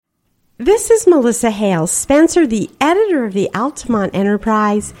This is Melissa Hale Spencer, the editor of the Altamont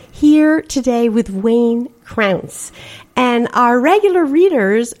Enterprise, here today with Wayne Crounse. And our regular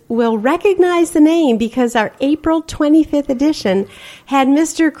readers will recognize the name because our April 25th edition had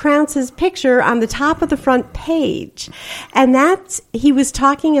Mr. Crounse's picture on the top of the front page. And he was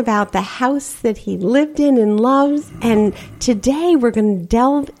talking about the house that he lived in and loves. And today we're going to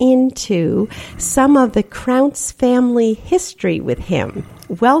delve into some of the Crounse family history with him.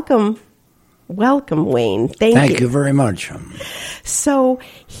 Welcome, Wayne. Thank you very much. So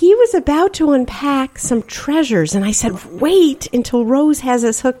he was about to unpack some treasures, and I said, wait until Rose has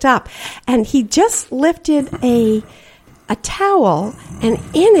us hooked up. And he just lifted a towel, and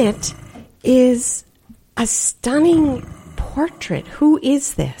in it is a stunning portrait. Who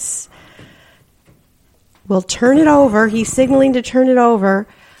is this? We'll turn it over. He's signaling to turn it over.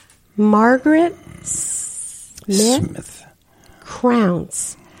 Margaret Smith.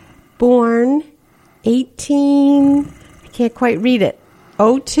 Crounse. Born I can't quite read it,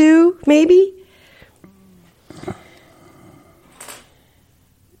 02 maybe?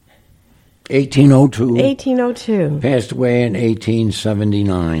 1802. Passed away in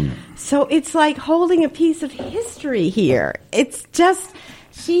 1879. So it's like holding a piece of history here. It's just,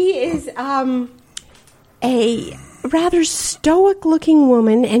 she is a rather stoic-looking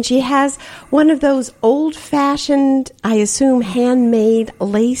woman, and she has one of those old-fashioned, I assume, handmade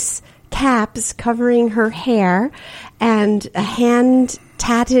lace caps covering her hair and a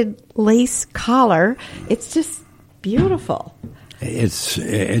hand-tatted lace collar. It's just beautiful.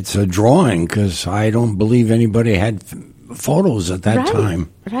 It's a drawing because I don't believe anybody had photos at that time.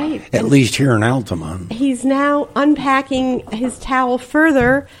 Right. At least here in Altamont. He's now unpacking his towel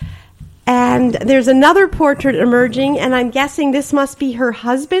further, and there's another portrait emerging, and I'm guessing this must be her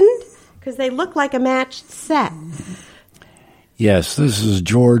husband because they look like a matched set. Yes, this is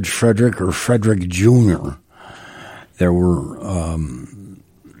George Frederick, or Frederick Jr. There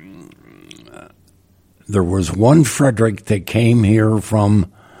was one Frederick that came here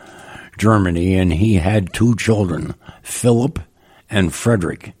from Germany, and he had two children, Philip and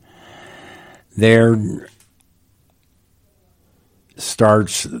Frederick. There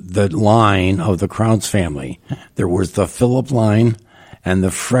starts the line of the Crounse family. There was the Philip line and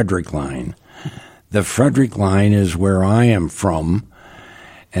the Frederick line. The Frederick line is where I am from,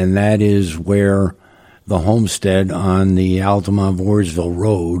 and that is where the homestead on the Altamont-Voorheesville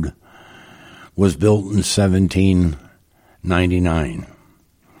Road was built in 1799.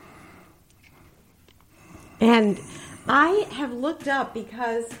 And I have looked up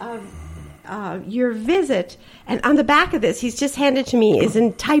because of your visit, and on the back of this, he's just handed to me, is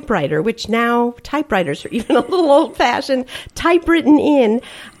in typewriter, which now typewriters are even a little old-fashioned. Typewritten in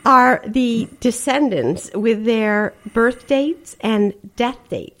are the descendants with their birth dates and death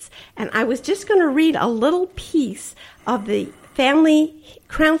dates. And I was just going to read a little piece of the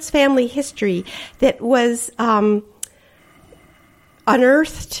Crounse family history that was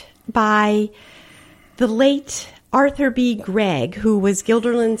unearthed by the late Arthur B. Gregg, who was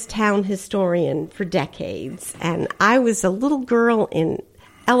Guilderland's town historian for decades. And I was a little girl in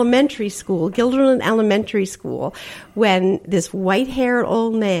elementary school, Guilderland Elementary School, when this white-haired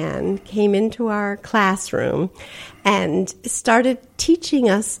old man came into our classroom and started teaching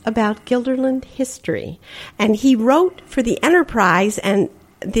us about Guilderland history. And he wrote for the Enterprise, and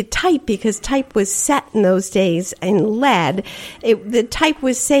the type, because type was set in those days in lead, the type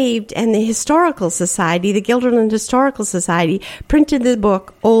was saved, and the Historical Society, the Guilderland Historical Society, printed the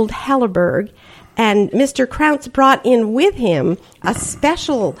book Old Helleberg, and Mr. Crounse brought in with him a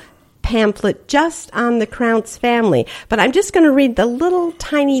special pamphlet just on the Crounse family. But I'm just going to read the little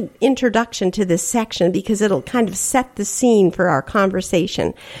tiny introduction to this section because it'll kind of set the scene for our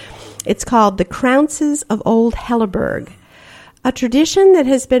conversation. It's called The Crounses of Old Helleberg. A tradition that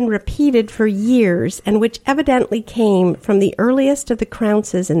has been repeated for years and which evidently came from the earliest of the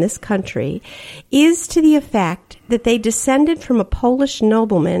Crounses in this country is to the effect that they descended from a Polish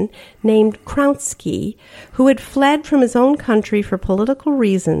nobleman named Krauski who had fled from his own country for political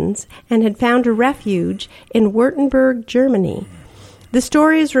reasons and had found a refuge in Württemberg, Germany. The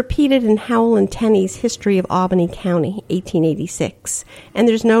story is repeated in Howell and Tenney's History of Albany County, 1886, and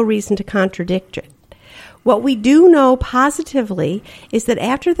there's no reason to contradict it. What we do know positively is that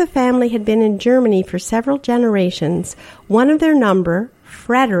after the family had been in Germany for several generations, one of their number,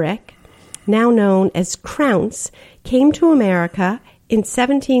 Frederick, now known as Crounse, came to America in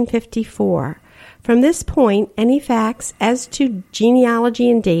 1754. From this point, any facts as to genealogy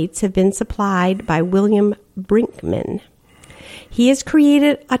and dates have been supplied by William Brinkman. He has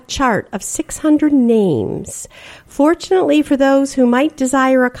created a chart of 600 names. Fortunately for those who might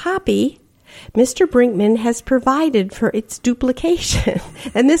desire a copy, Mr. Brinkman has provided for its duplication.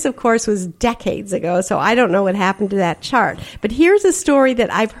 And this, of course, was decades ago, so I don't know what happened to that chart. But here's a story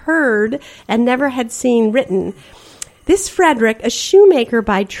that I've heard and never had seen written. This Frederick, a shoemaker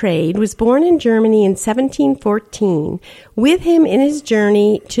by trade, was born in Germany in 1714. With him in his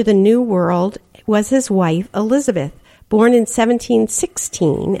journey to the New World was his wife, Elizabeth, born in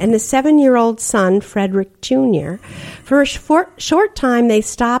 1716, and the 7-year-old son, Frederick Jr. For a short time, they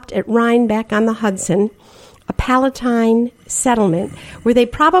stopped at Rhinebeck on the Hudson, a Palatine settlement, where they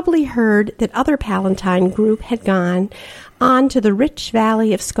probably heard that other Palatine group had gone on to the rich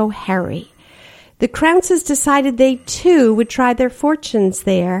valley of Schoharie. The Crounces decided they, too, would try their fortunes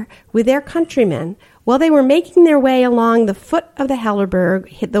there with their countrymen. While they were making their way along the foot of the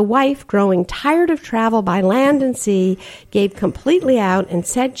Hellerberg, the wife, growing tired of travel by land and sea, gave completely out and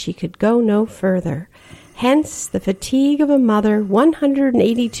said she could go no further. Hence, the fatigue of a mother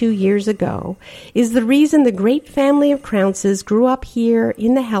 182 years ago is the reason the great family of Crounces grew up here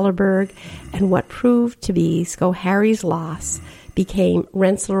in the Hellerberg, and what proved to be Schoharie's loss became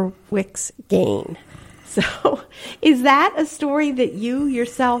Rensselaerwick's gain. So, is that a story that you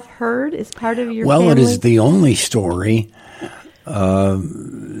yourself heard as part of your family? Well, it is the only story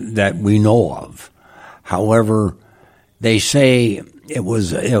that we know of. However, they say it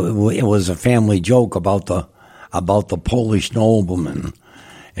was a family joke about the Polish nobleman,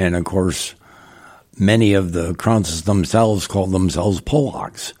 and of course, many of the Crounces themselves called themselves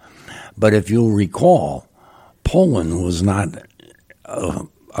Polacks. But if you'll recall, Poland was not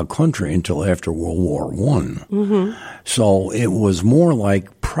a country until after World War I. Mm-hmm. So it was more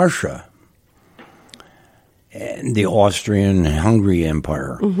like Prussia and the Austrian-Hungary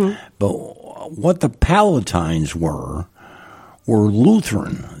Empire. Mm-hmm. But what the Palatines were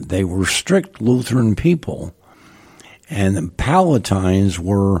Lutheran. They were strict Lutheran people. And the Palatines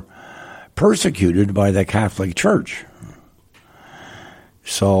were persecuted by the Catholic Church.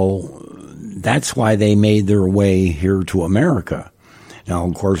 So that's why they made their way here to America. Now,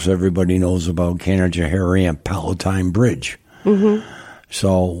 of course, everybody knows about Canajoharie and Palatine Bridge. Mm-hmm.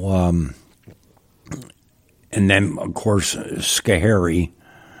 So, and then, of course, Schoharie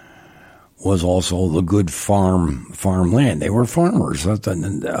was also the good farmland. They were farmers. That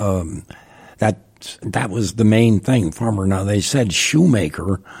was the main thing, farmer. Now, they said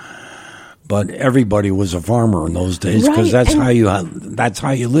shoemaker, but everybody was a farmer in those days because that's how you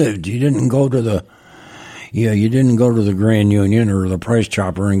lived. You didn't go to the Grand Union or the Price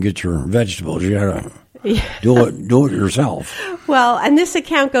Chopper and get your vegetables. You had to do it yourself. Well, and this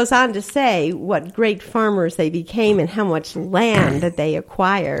account goes on to say what great farmers they became and how much land that they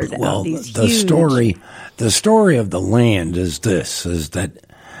acquired. Well, the story of the land is that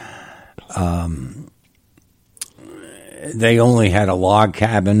they only had a log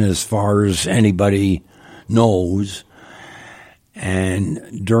cabin as far as anybody knows,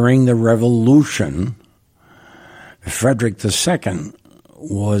 and during the Revolution, Frederick II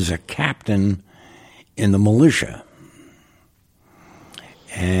was a captain in the militia,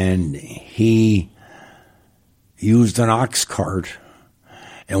 and he used an ox cart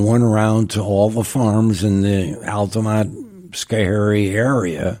and went around to all the farms in the Altamont, Schoharie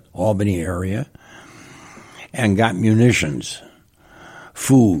area, Albany area, and got munitions,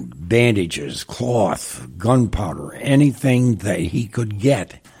 food, bandages, cloth, gunpowder, anything that he could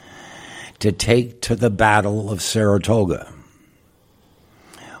get to take to the Battle of Saratoga.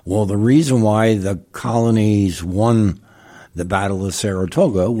 Well, the reason why the colonies won the Battle of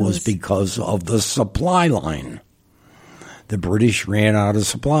Saratoga was because of the supply line. The British ran out of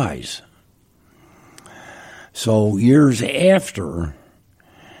supplies. So years after,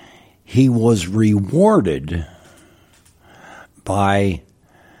 he was rewarded by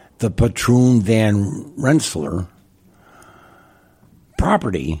the Patroon Van Rensselaer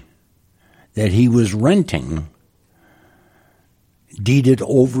property that he was renting, deeded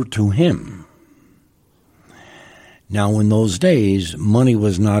over to him. Now, in those days, money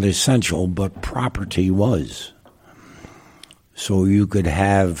was not essential, but property was. So you could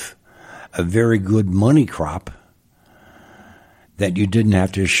have a very good money crop that you didn't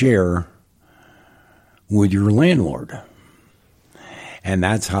have to share with your landlord. And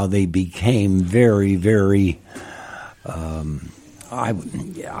that's how they became very, very,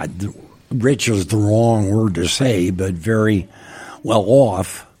 rich is the wrong word to say, but very well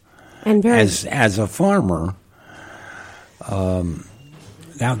off. And very as a farmer,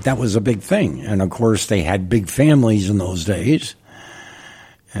 that was a big thing. And, of course, they had big families in those days.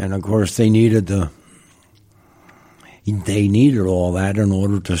 And, of course, they needed they needed all that in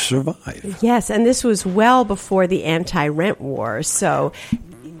order to survive. Yes, and this was well before the anti-rent war, so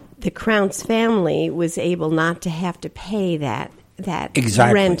the Crounce family was able not to have to pay that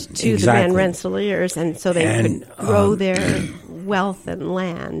rent to the Van Rensselaers, and so they could grow their wealth and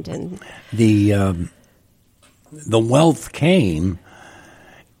land. And the wealth came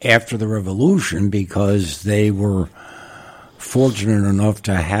after the Revolution because they were fortunate enough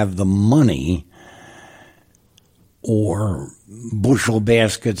to have the money or bushel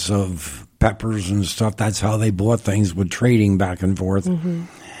baskets of peppers and stuff. That's how they bought things, with trading back and forth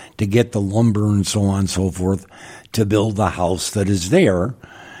to get the lumber and so on and so forth to build the house that is there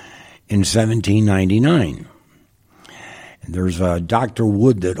in 1799. And there's a Dr.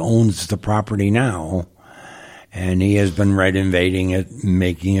 Wood that owns the property now, and he has been renovating it,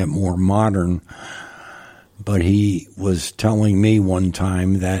 making it more modern. But he was telling me one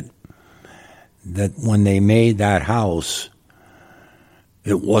time that when they made that house,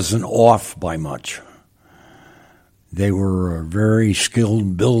 it wasn't off by much. They were very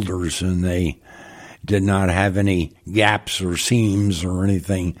skilled builders, and they did not have any gaps or seams or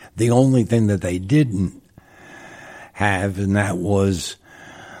anything. The only thing that they didn't have, and that was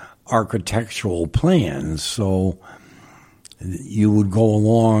architectural plans. So you would go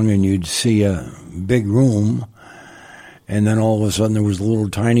along and you'd see a big room, and then all of a sudden there was a little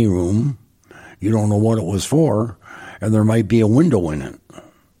tiny room. You don't know what it was for, and there might be a window in it.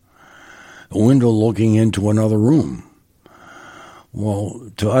 A window looking into another room. Well,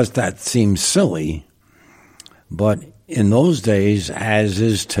 to us that seems silly, but in those days, as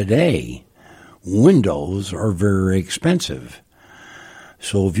is today, windows are very expensive.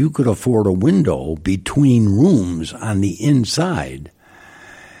 So if you could afford a window between rooms on the inside,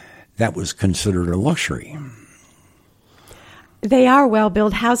 that was considered a luxury. They are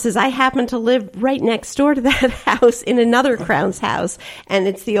well-built houses. I happen to live right next door to that house in another Crounce house, and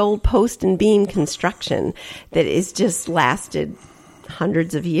it's the old post and beam construction that is just lasted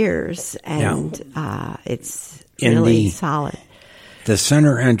hundreds of years, and it's really solid. The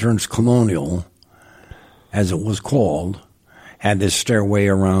center entrance colonial, as it was called, had this stairway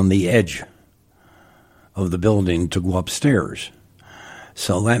around the edge of the building to go upstairs.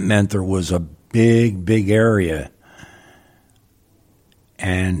 So that meant there was a big, big area,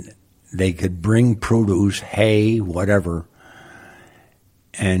 and they could bring produce, hay, whatever,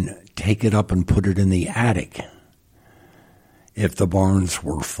 and take it up and put it in the attic if the barns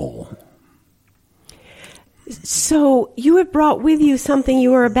were full. So you had brought with you something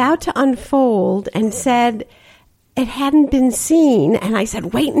you were about to unfold and said it hadn't been seen. And I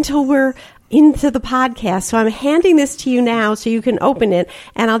said, wait until we're into the podcast. So I'm handing this to you now so you can open it.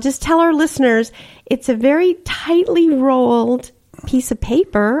 And I'll just tell our listeners, it's a very tightly rolled piece of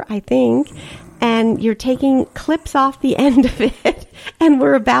paper, I think. And you're taking clips off the end of it. And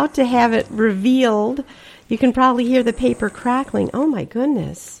we're about to have it revealed. You can probably hear the paper crackling. Oh, my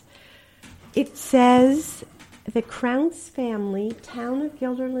goodness. It says, the Crounce family, town of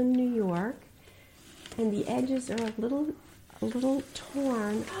Guilderland, New York. And the edges are a little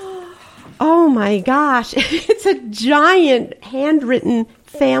torn. Oh, my gosh. It's a giant handwritten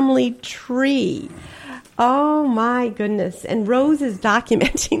family tree. Oh, my goodness. And Rose is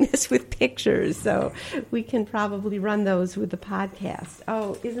documenting this with pictures, so we can probably run those with the podcast.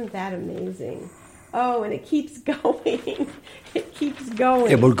 Oh, isn't that amazing? Oh, and it keeps going. It keeps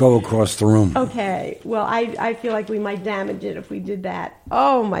going. It will go across the room. Okay. Well, I feel like we might damage it if we did that.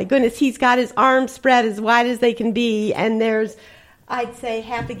 Oh, my goodness. He's got his arms spread as wide as they can be, and there's, I'd say,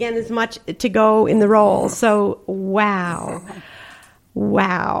 half again as much to go in the roll. So, wow.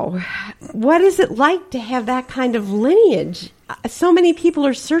 Wow. What is it like to have that kind of lineage? So many people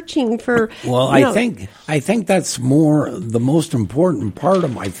are searching for... Well, I think that's the most important part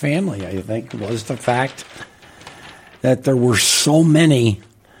of my family, I think, was the fact that there were so many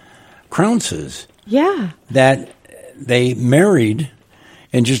Crounces. Yeah. That they married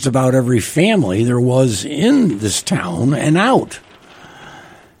in just about every family there was in this town and out.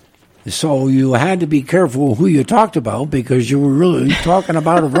 So you had to be careful who you talked about because you were really talking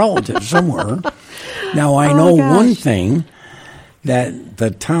about a relative somewhere. Now, I know one thing, that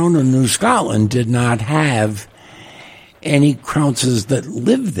the town of New Scotland did not have any Crounces that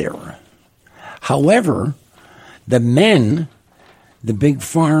lived there. However, the men, the big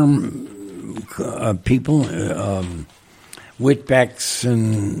farm people, Whitbecks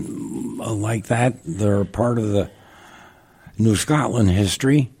and like that, they're part of the New Scotland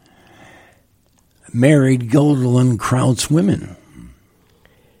history, married Guilderland Crounce women.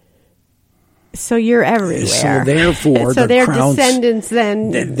 So you're everywhere. So therefore, so the their Crounce, descendants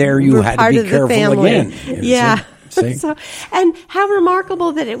then there you had to be careful again. Yeah. See? And how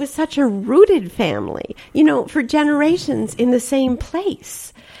remarkable that it was such a rooted family, for generations in the same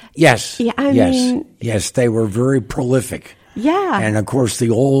place. Yes. Yeah, I yes. mean, yes, they were very prolific. Yeah. And of course, the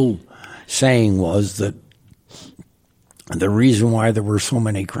old saying was that the reason why there were so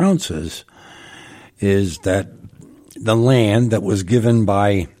many Crounces is that the land that was given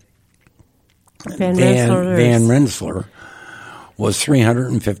by Van Rensselaer was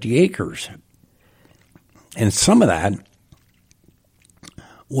 350 acres. And some of that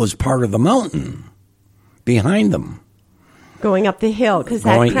was part of the mountain behind them. Going up the hill, because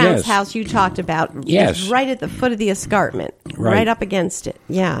that Crounce house you talked about is right at the foot of the escarpment, right up against it.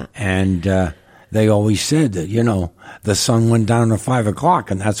 Yeah. And they always said that, the sun went down at 5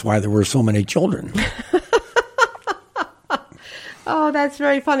 o'clock, and that's why there were so many children. Oh, that's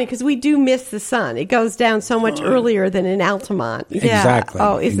very funny, because we do miss the sun. It goes down so much earlier than in Altamont. Yeah. Exactly.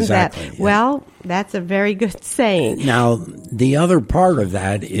 Oh, isn't that? Yeah. Well, that's a very good saying. Now, the other part of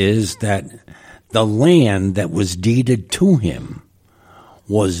that is that the land that was deeded to him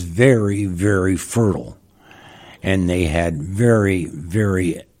was very, very fertile. And they had very,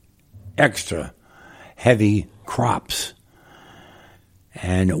 very extra heavy crops.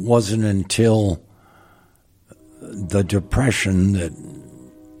 And it wasn't until the Depression that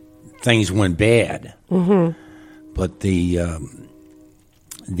things went bad. Mm-hmm. But the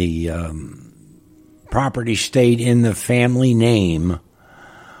property stayed in the family name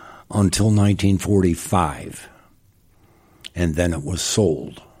until 1945, and then it was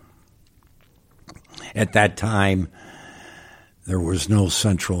sold. At that time, there was no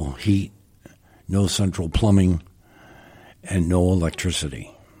central heat, no central plumbing, and no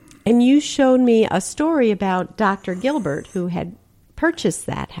electricity. And you showed me a story about Dr. Gilbert, who had purchased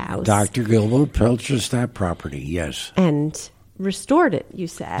that house. Dr. Gilbert purchased that property, yes. And restored it, you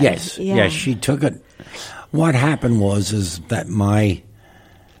said. Yes, yes, she took it. What happened is that my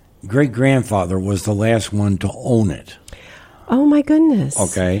great-grandfather was the last one to own it. Oh, my goodness.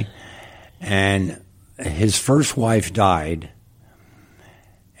 Okay. And his first wife died.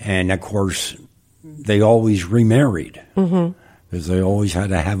 And, of course, they always remarried. Mm-hmm. Because they always had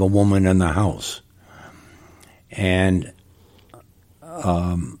to have a woman in the house. And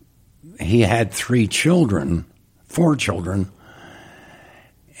he had 4 children.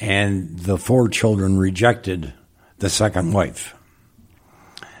 And the 4 children rejected the second wife.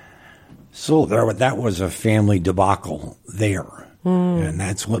 So that was a family debacle there. And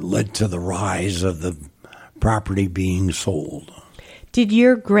that's what led to the rise of the property being sold. Did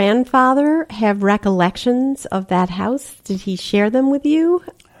your grandfather have recollections of that house? Did he share them with you?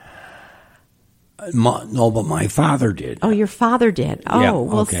 No, but my father did. Oh, your father did. Oh, yeah,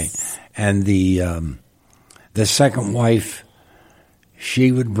 well, okay. And the second wife,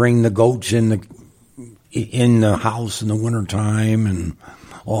 she would bring the goats in the house in the wintertime and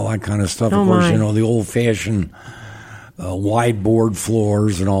all that kind of stuff. Oh, of course, my. the old-fashioned wide board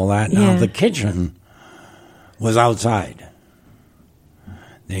floors and all that. Now, the kitchen was outside.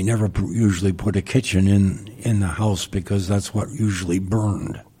 They never usually put a kitchen in the house because that's what usually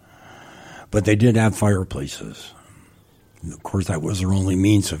burned. But they did have fireplaces. Of course, that was their only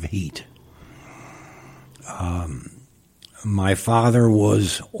means of heat. My father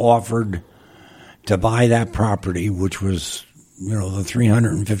was offered to buy that property, which was, the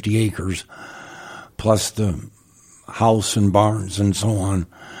 350 acres, plus the house and barns and so on,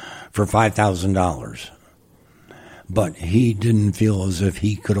 for $5,000. But he didn't feel as if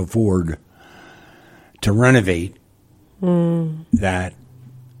he could afford to renovate that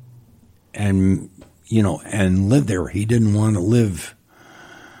and live there. He didn't want to live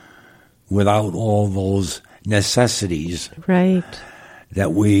without all those necessities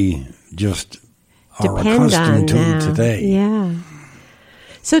that we just are accustomed to today. Yeah.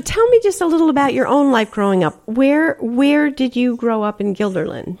 So tell me just a little about your own life growing up. Where did you grow up in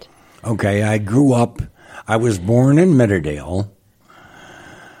Guilderland? Okay, I was born in Meaderdale,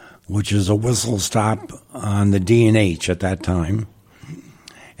 which is a whistle stop on the D&H at that time.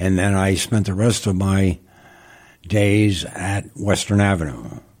 And then I spent the rest of my days at Western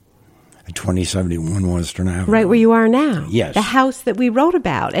Avenue, at 2071 Western Avenue. Right where you are now. Yes. The house that we wrote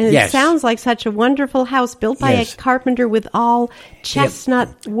about. And it sounds like such a wonderful house built by a carpenter with all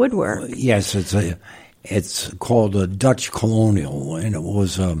chestnut woodwork. Yes, it's called a Dutch Colonial, and it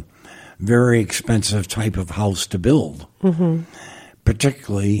was a very expensive type of house to build,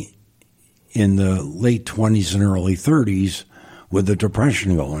 particularly in the late 20s and early 30s with the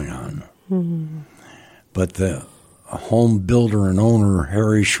Depression going on. But the home builder and owner,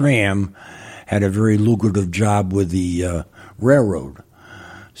 Harry Schramm, had a very lucrative job with the railroad.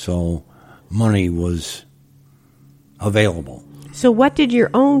 So money was available. So what did your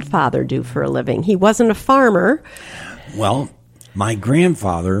own father do for a living? He wasn't a farmer. Well, my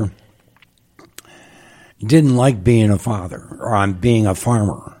grandfather didn't like being a father or being a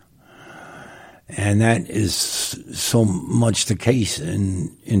farmer. And that is so much the case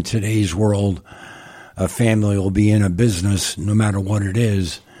in today's world. A family will be in a business, no matter what it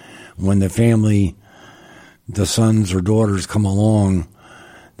is. When the family, the sons or daughters come along,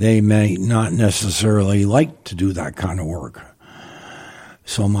 they may not necessarily like to do that kind of work.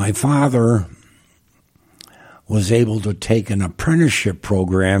 So my father was able to take an apprenticeship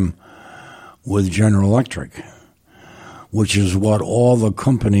program with General Electric, which is what all the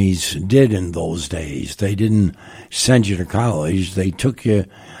companies did in those days. They didn't send you to college. They took you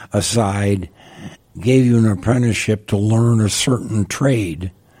aside, gave you an apprenticeship to learn a certain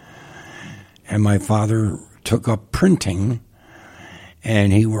trade. And my father took up printing,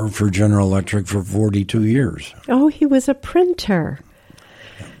 and he worked for General Electric for 42 years. Oh, he was a printer.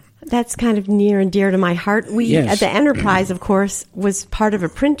 That's kind of near and dear to my heart. We, at the Enterprise, of course, was part of a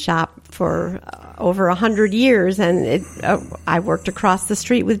print shop for over 100 years, and I worked across the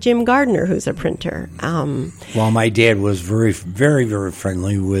street with Jim Gardner, who's a printer. Well, my dad was very, very, very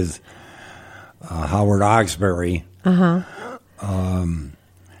friendly with Howard Oxbury,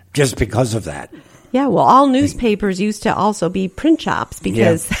 just because of that. Yeah, well, all newspapers used to also be print shops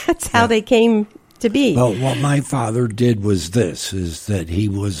because that's how they came to be. Well, what my father did was this, is that he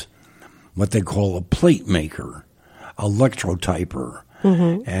was what they call a plate maker, electrotyper.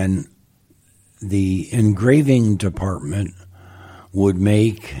 And the engraving department would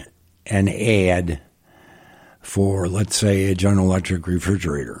make an ad for, let's say, a General Electric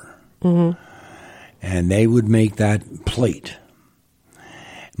refrigerator. And they would make that plate.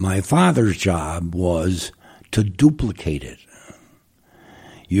 My father's job was to duplicate it.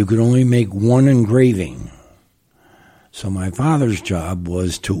 You could only make one engraving. So my father's job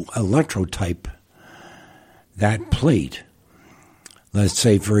was to electrotype that plate. Let's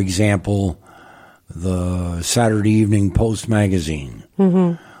say, for example, the Saturday Evening Post magazine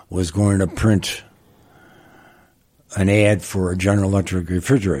was going to print an ad for a General Electric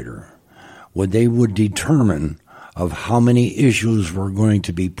refrigerator. What they would determine of how many issues were going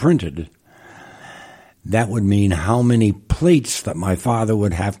to be printed, that would mean how many plates that my father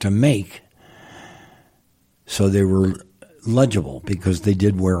would have to make so they were legible, because they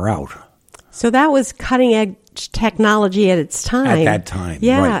did wear out. So that was cutting-edge technology at its time. At that time,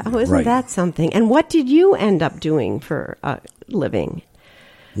 yeah. right. Isn't that something? And what did you end up doing for a living?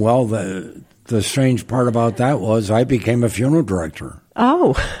 Well, the strange part about that was I became a funeral director.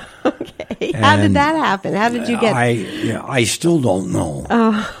 Oh, okay. How did that happen? How did you get... I still don't know.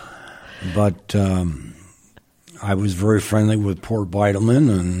 But I was very friendly with Port Vitalman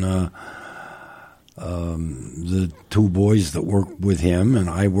and the two boys that worked with him, and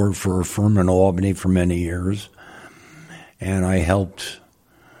I worked for a firm in Albany for many years. And I helped...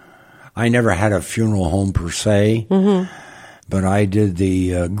 I never had a funeral home per se, but I did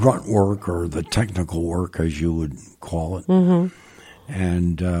the grunt work, or the technical work, as you would call it.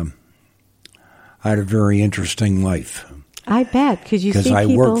 And I had a very interesting life. I bet, because you see people...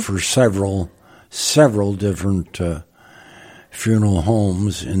 Because I worked for several different funeral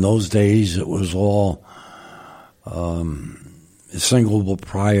homes. In those days, it was all single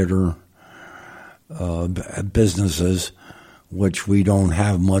proprietor businesses, which we don't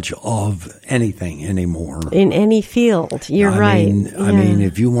have much of anything anymore. In any field, you're right. I mean,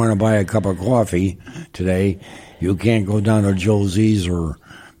 if you want to buy a cup of coffee today, you can't go down to Josie's or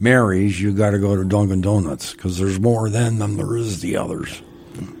Mary's. You got to go to Dunkin' Donuts, because there's more than them there is the others.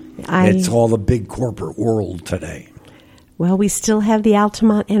 It's all the big corporate world today. Well, we still have the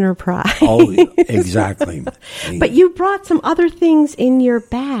Altamont Enterprise. Oh, exactly. But you brought some other things in your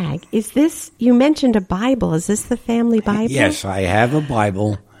bag. Is this, you mentioned a Bible. Is this the family Bible? Yes, I have a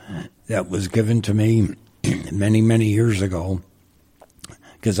Bible that was given to me many, many years ago,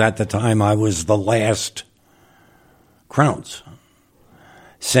 because at the time I was the last Crowns.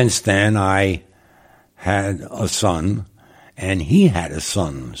 Since then, I had a son, and he had a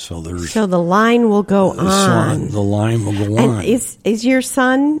son. So the line will go on. The line will go on. And is your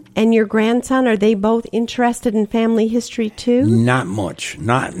son and your grandson, are they both interested in family history too? Not much.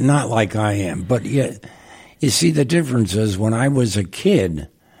 Not like I am. But yet, you see, the difference is when I was a kid,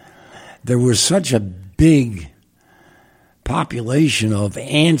 there was such a big population of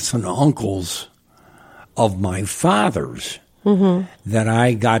aunts and uncles of my father's that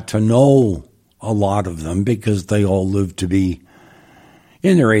I got to know a lot of them, because they all lived to be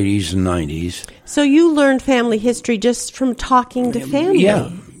in their 80s and 90s. So you learned family history just from talking to family.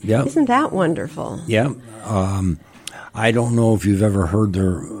 Yeah. Isn't that wonderful? Yeah. I don't know if you've ever heard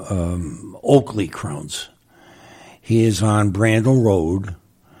the Oakley Crounse. He is on Brandel Road,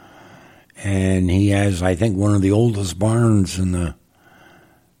 and he has, I think, one of the oldest barns in the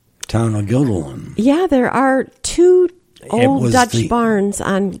town of Guilderland. Yeah, there are two old Dutch barns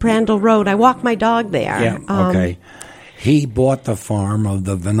on Brandel Road. I walk my dog there. Yeah, okay. He bought the farm of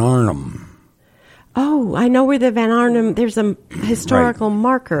the Van Arnhem. Oh, I know where the Van Arnhem, there's a historical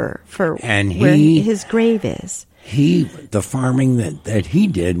marker for and where his grave is. The farming that he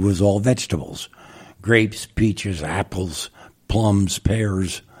did was all vegetables. Grapes, peaches, apples, plums,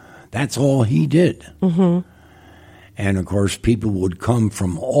 pears. That's all he did. Mm-hmm. And, of course, people would come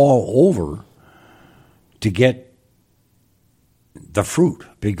from all over to get the fruit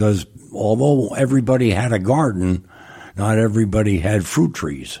because although everybody had a garden, not everybody had fruit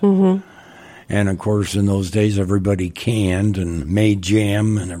trees. Mm-hmm. And, of course, in those days, everybody canned and made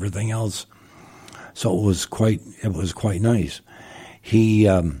jam and everything else. So it was quite nice. He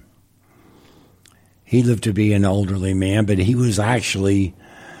lived to be an elderly man, but he was actually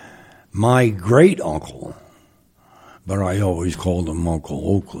my great uncle. But I always called him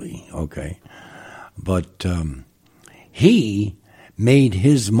Uncle Oakley, okay? But he made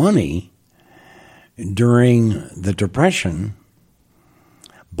his money during the Depression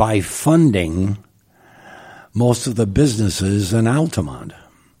by funding most of the businesses in Altamont.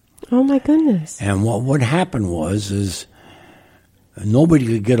 Oh, my goodness. And what would happen is nobody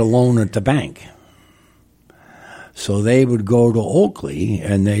could get a loan at the bank. So they would go to Oakley,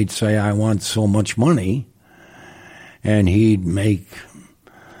 and they'd say, I want so much money. And he'd make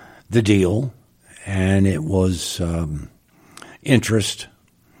the deal, and it was interest.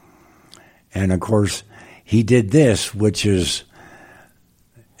 And, of course, he did this, which is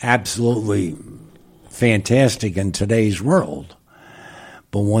absolutely fantastic in today's world.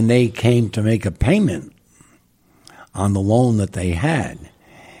 But when they came to make a payment on the loan that they had,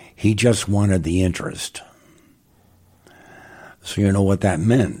 he just wanted the interest. So you know what that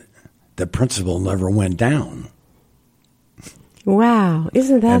meant? The principal never went down. Wow,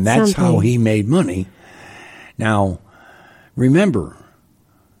 isn't that something? And that's how he made money. Now, remember,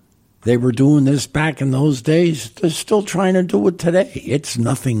 they were doing this back in those days. They're still trying to do it today. It's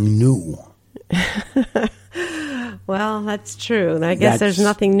nothing new. Well, that's true. I guess there's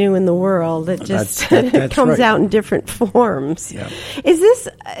nothing new in the world. It just comes right. out in different forms. Yeah. Is this,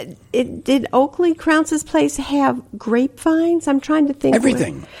 did Oakley Crounse's place have grapevines? I'm trying to think.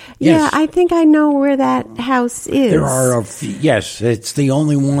 Everything. Yeah, Yes. I think I know where that house is. There are a few, yes, it's the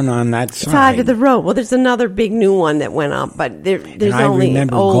only one on that side. of the road. Well, there's another big new one that went up, but there's only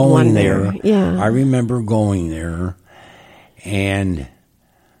an old going one there. Yeah. I remember going there, and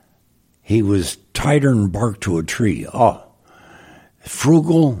he was tighter than bark to a tree. Oh,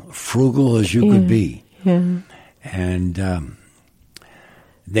 frugal as you could be. Yeah. And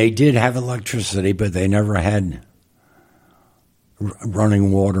they did have electricity, but they never had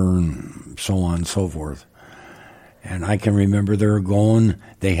running water and so on and so forth. And I can remember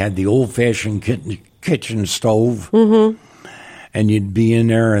they had the old-fashioned kitchen stove, mm-hmm. and you'd be in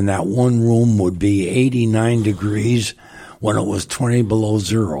there, and that one room would be 89 degrees when it was 20 below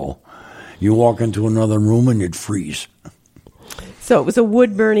zero. You walk into another room and you'd freeze. So it was a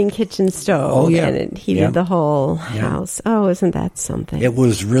wood-burning kitchen stove, oh, yeah. and it heated the whole house. Oh, isn't that something? It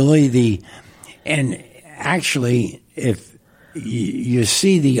was really and actually, if you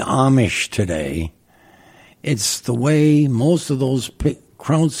see the Amish today, it's the way most of those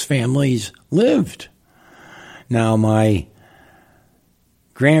Crounse families lived. Now, my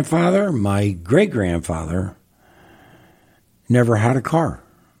grandfather, my great-grandfather, never had a car.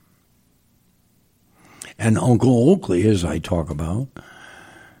 And Uncle Oakley, as I talk about,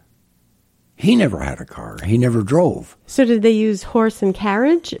 he never had a car. He never drove. So did they use horse and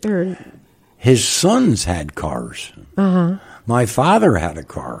carriage? Or his sons had cars. Uh-huh. My father had a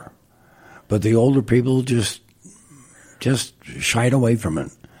car. But the older people just shied away from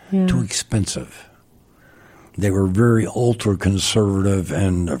it. Yeah. Too expensive. They were very ultra-conservative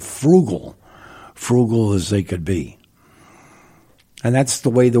and frugal as they could be. And that's the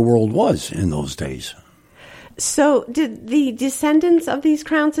way the world was in those days. So did the descendants of these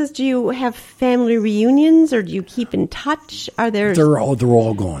Crounses, do you have family reunions, or do you keep in touch? They're all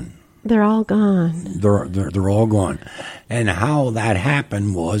gone. They're all gone. They're all gone. And how that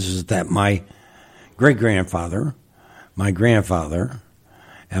happened is that my great-grandfather, my grandfather,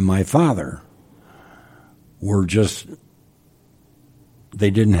 and my father were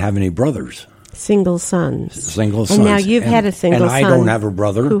they didn't have any brothers. Single sons. Single sons. And now you've had a single son. And I don't have a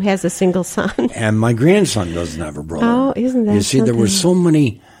brother. Who has a single son. And my grandson doesn't have a brother. Oh, isn't that You see, something? there were so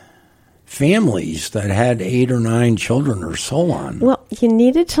many families that had 8 or 9 children or so on. Well, you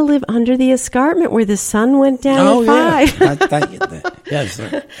needed to live under the escarpment where the sun went down at 5. Yes.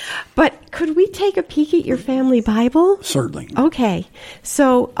 But could we take a peek at your family Bible? Certainly. Okay.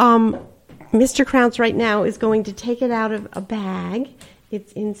 So Mr. Crounce right now is going to take it out of a bag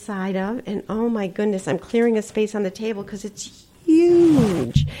it's inside of. And oh my goodness, I'm clearing a space on the table because it's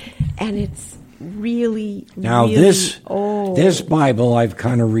huge. And it's really, now really this Bible I've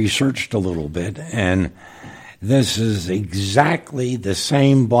kind of researched a little bit, and this is exactly the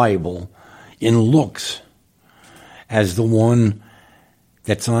same Bible in looks as the one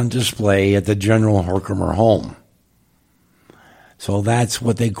that's on display at the General Herkimer home. So that's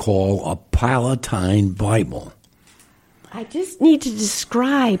what they call a Palatine Bible. I just need to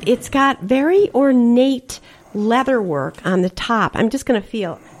describe. It's got very ornate leather work on the top. I'm just going to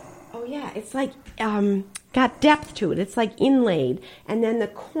feel. Oh, yeah, it's like got depth to it. It's like inlaid. And then the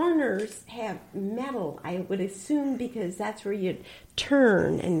corners have metal, I would assume, because that's where you'd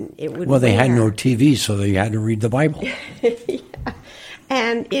turn and it would Well, they had no TV, so they had to read the Bible. Yeah.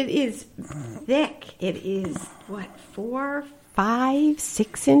 And it is thick. It is, 4, 5,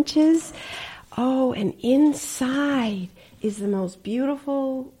 6 inches? Oh, and inside is the most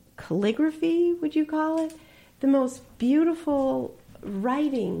beautiful calligraphy, would you call it? The most beautiful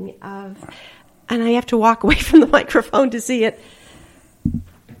writing of, and I have to walk away from the microphone to see it.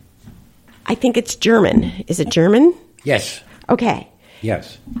 I think it's German. Is it German? Yes. Okay.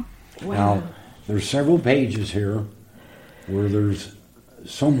 Yes. Wow. Now, there's several pages here where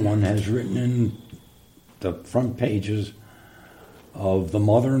someone has written in the front pages of the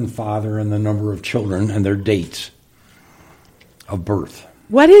mother and father and the number of children and their dates of birth.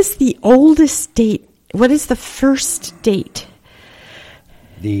 What is the oldest date? What is the first date?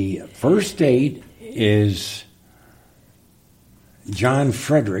 The first date is John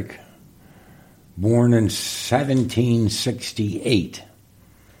Frederick, born in 1768.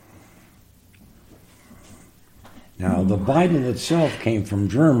 Now, the Bible itself came from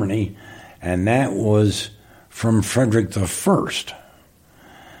Germany, and that was from Frederick I.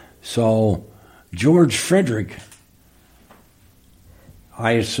 So, George Frederick,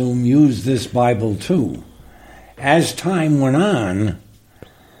 I assume, used this Bible too. As time went on,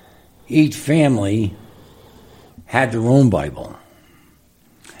 each family had their own Bible.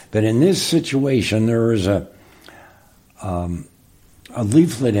 But in this situation, there is a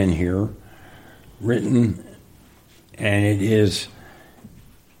leaflet in here written, and it is,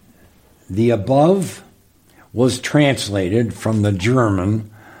 the above was translated from the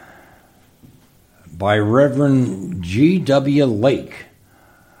German by Reverend G.W. Lake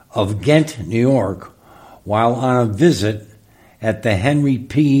of Ghent, New York, while on a visit at the Henry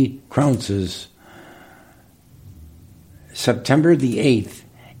P. Crounce's September the 8th,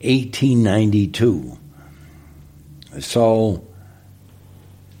 1892. So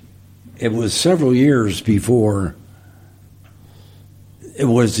it was several years before it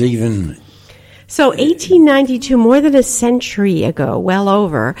was even... So 1892, more than a century ago, well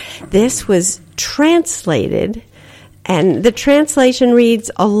over, this was translated, and the translation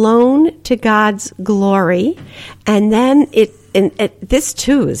reads, "Alone to God's glory," and then this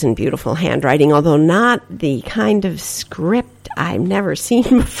too is in beautiful handwriting, although not the kind of script I've never seen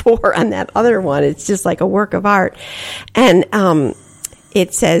before on that other one. It's just like a work of art. And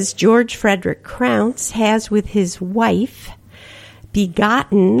it says, George Frederick Crounce has with his wife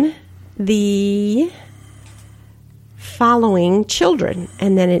begotten the following children.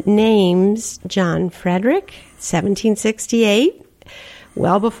 And then it names John Frederick, 1768,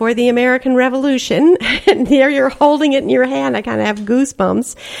 well before the American Revolution. And there you're holding it in your hand. I kind of have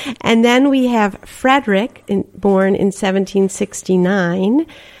goosebumps. And then we have Frederick, born in 1769.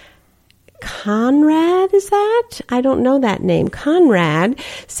 Conrad, is that? I don't know that name. Conrad,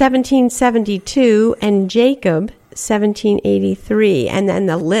 1772, and Jacob, 1783, and then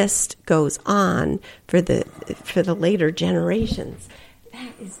the list goes on for the later generations.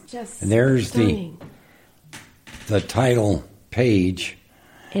 That is just and there's stunning. the title page,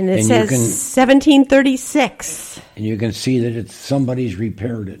 and it says 1736. And you can see that somebody's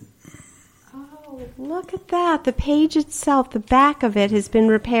repaired it. Oh, look at that! The page itself, the back of it, has been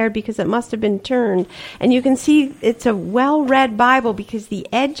repaired because it must have been turned, and you can see it's a well-read Bible because the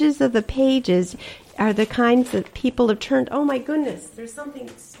edges of the pages are the kinds that people have turned. Oh my goodness, there's something.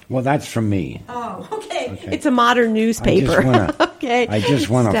 Well, that's from me. Oh, okay. It's a modern newspaper. I just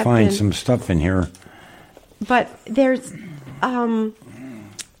want to find some stuff in here. But there's,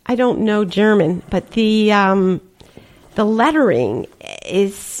 I don't know German, but the lettering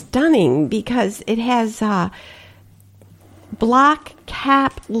is stunning because it has block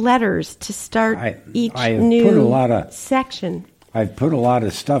cap letters to start each I have new put a lot of- section. I've put a lot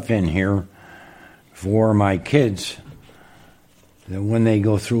of stuff in here for my kids that when they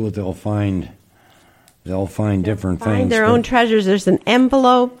go through it, they'll find different things. Find their but- own treasures. There's an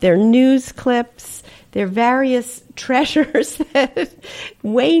envelope, there are news clips, there are various treasures that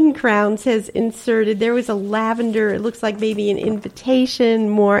Wayne Crowns has inserted. There was a lavender, it looks like maybe an invitation,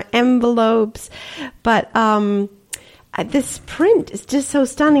 more envelopes. But this print is just so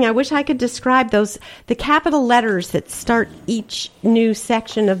stunning. I wish I could describe those. The capital letters that start each new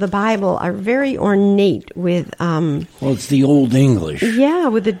section of the Bible are very ornate with... well, it's the Old English. yeah,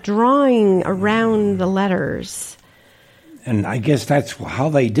 with the drawing around the letters. And I guess that's how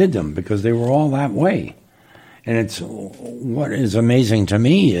they did them, because they were all that way. And it's what is amazing to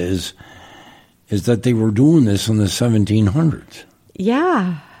me is that they were doing this in the 1700s.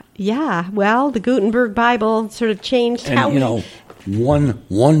 Yeah. Well, the Gutenberg Bible sort of changed how And,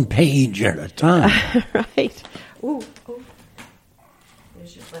 one page at a time. right. Ooh.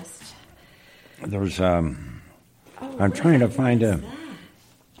 There's your list. There's, I'm trying to find a...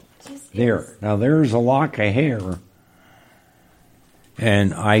 There. Now, there's a lock of hair,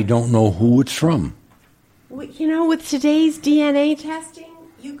 and I don't know who it's from. Well, with today's DNA testing,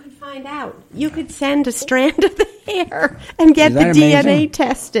 you could find out. You could send a strand of the hair and get Is the that DNA amazing?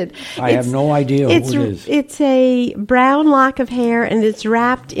 tested. I have no idea who it is. It's a brown lock of hair, and it's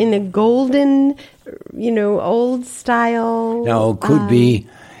wrapped in a golden, old style. Now,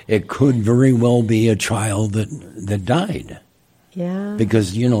 it could very well be a child that died. Yeah.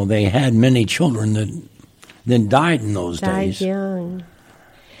 Because, they had many children that died in those Died days. young.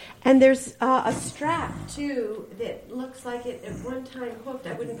 And there's a strap, too, that looks like it at one time hooked.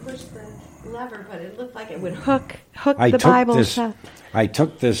 I wouldn't push the lever, but it looked like it would hook the Bible shut. I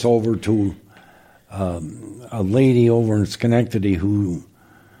took this over to a lady over in Schenectady who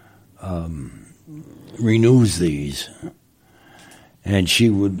renews these. And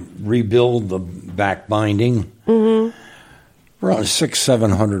she would rebuild the back binding. Mm-hmm. Around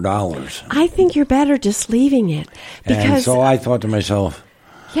 $600-700. I think you're better just leaving it. Because, and so I thought to myself...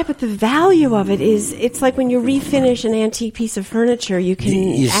 Yeah, but the value of it is, it's like when you refinish an antique piece of furniture, you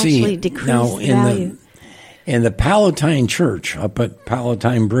can actually decrease now, the value. In the Palatine Church up at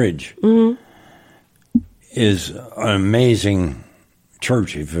Palatine Bridge is an amazing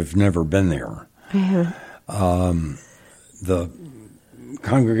church if you've never been there. The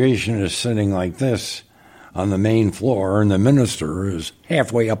congregation is sitting like this on the main floor, and the minister is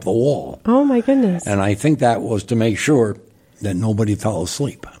halfway up the wall. Oh, my goodness. And I think that was to make sure that nobody fell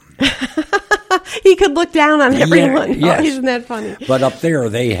asleep. He could look down on everyone. Yes. Oh, isn't that funny? But up there,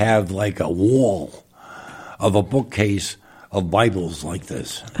 they have like a wall of a bookcase of Bibles like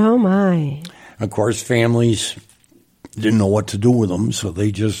this. Oh, my. Of course, families didn't know what to do with them, so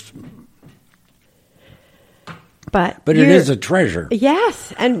they just... But it is a treasure.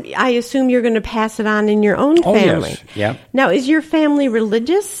 Yes, and I assume you're going to pass it on in your own family. Yes, yeah. Now, is your family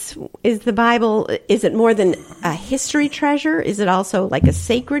religious? Is the Bible, is it more than a history treasure? Is it also like a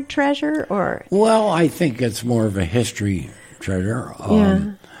sacred treasure? Or Well, I think it's more of a history treasure.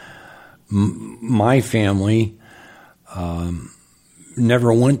 My family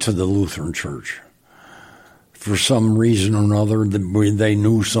never went to the Lutheran Church. For some reason or another, they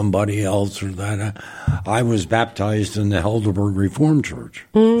knew somebody else or that. I was baptized in the Helderberg Reformed Church,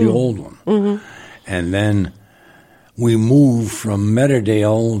 the old one. Mm-hmm. And then we moved from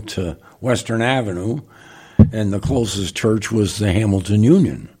Meadowdale to Western Avenue, and the closest church was the Hamilton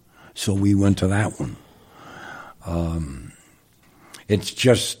Union. So we went to that one. It's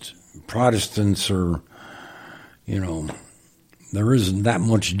just Protestants are, there isn't that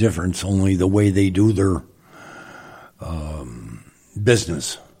much difference, only the way they do their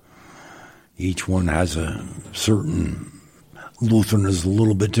business. Each one has a certain... Lutheran is a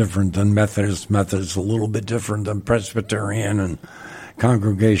little bit different than Methodist. Methodist is a little bit different than Presbyterian and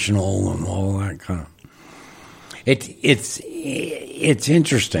Congregational and all that kind of... It's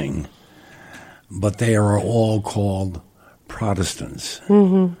interesting, but they are all called Protestants.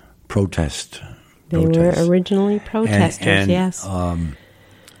 Mm-hmm. They were originally protesters, yes.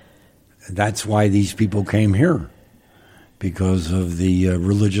 That's why these people came here, because of the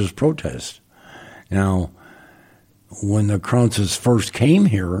religious protest. Now, when the Crounses first came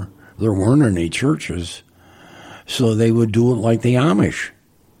here, there weren't any churches, so they would do it like the Amish.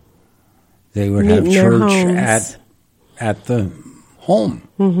 They would have church at the home.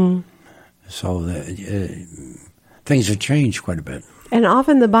 Mm-hmm. So things have changed quite a bit. And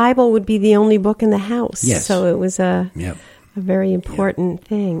often the Bible would be the only book in the house. Yes. So it was a a very important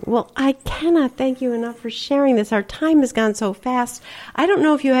thing. Well, I cannot thank you enough for sharing this. Our time has gone so fast. I don't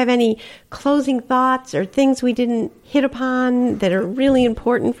know if you have any closing thoughts or things we didn't hit upon that are really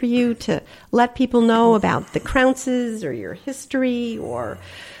important for you to let people know about the Crounces or your history or...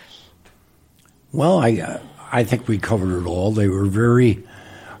 Well, I think we covered it all. They were very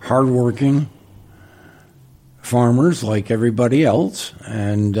hardworking farmers like everybody else,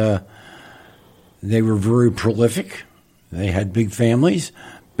 and they were very prolific. They had big families,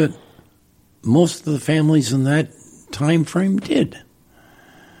 but most of the families in that time frame did.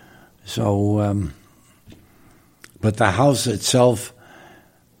 So, but the house itself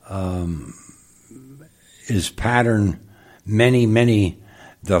is patterned many.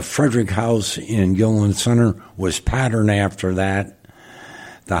 The Frederick House in Gilderland Center was patterned after that.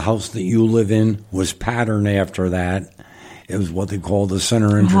 The house that you live in was patterned after that. It was what they call the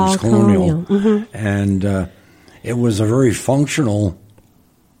center entrance colonial. Mm-hmm. And it was a very functional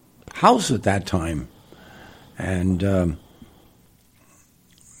house at that time. And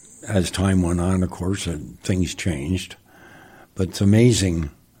as time went on, of course, things changed. But it's amazing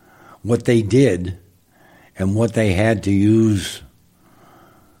what they did and what they had to use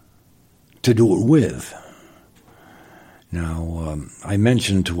to do it with. Now, I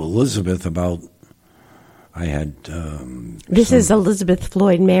mentioned to Elizabeth about, I had... this is Elizabeth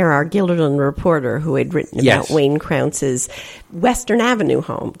Floyd Mayer, our Guilderland reporter, who had written about Wayne Crounce's Western Avenue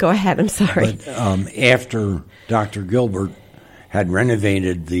home. Go ahead, I'm sorry. But after Dr. Gilbert had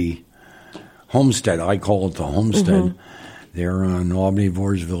renovated the homestead, I call it the homestead, there on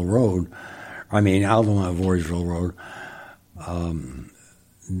Albany-Voorheesville Road, Altamont-Voorheesville Road,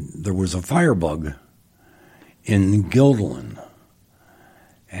 there was a firebug in Guilderland,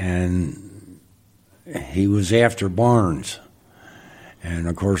 and he was after barns. And,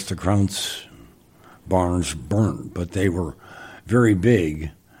 of course, the Crounce barns burnt, but they were very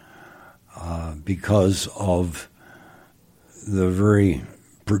big because of the very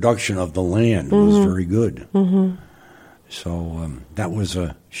production of the land was very good. Mm-hmm. So that was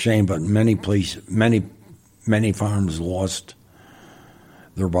a shame, but many farms lost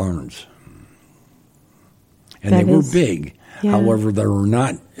their barns. And they were big. Yeah. However, they were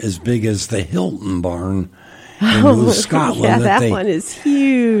not as big as the Hilton barn in New Scotland. Yeah, that one is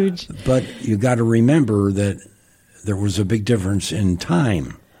huge. But you got to remember that there was a big difference in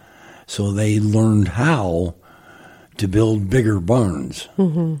time. So they learned how to build bigger barns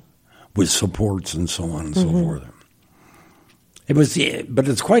with supports and so on and so forth. But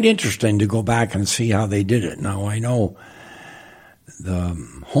it's quite interesting to go back and see how they did it. Now, I know the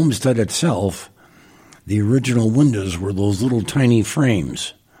homestead itself, the original windows were those little tiny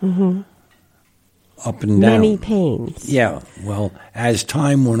frames, up and down. Many panes. Yeah. Well, as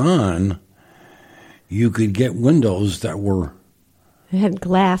time went on, you could get windows that were... It had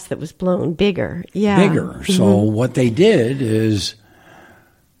glass that was blown bigger. Yeah. Bigger. So what they did is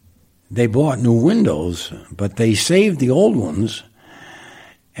they bought new windows, but they saved the old ones,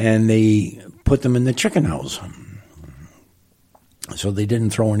 and they put them in the chicken house. So they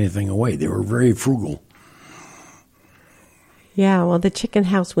didn't throw anything away. They were very frugal. Yeah, well, the chicken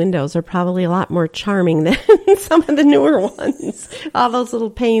house windows are probably a lot more charming than some of the newer ones. All those little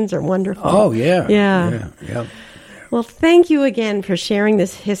panes are wonderful. Oh, yeah. Yeah. Well, thank you again for sharing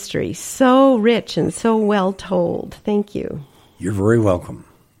this history. So rich and so well told. Thank you. You're very welcome.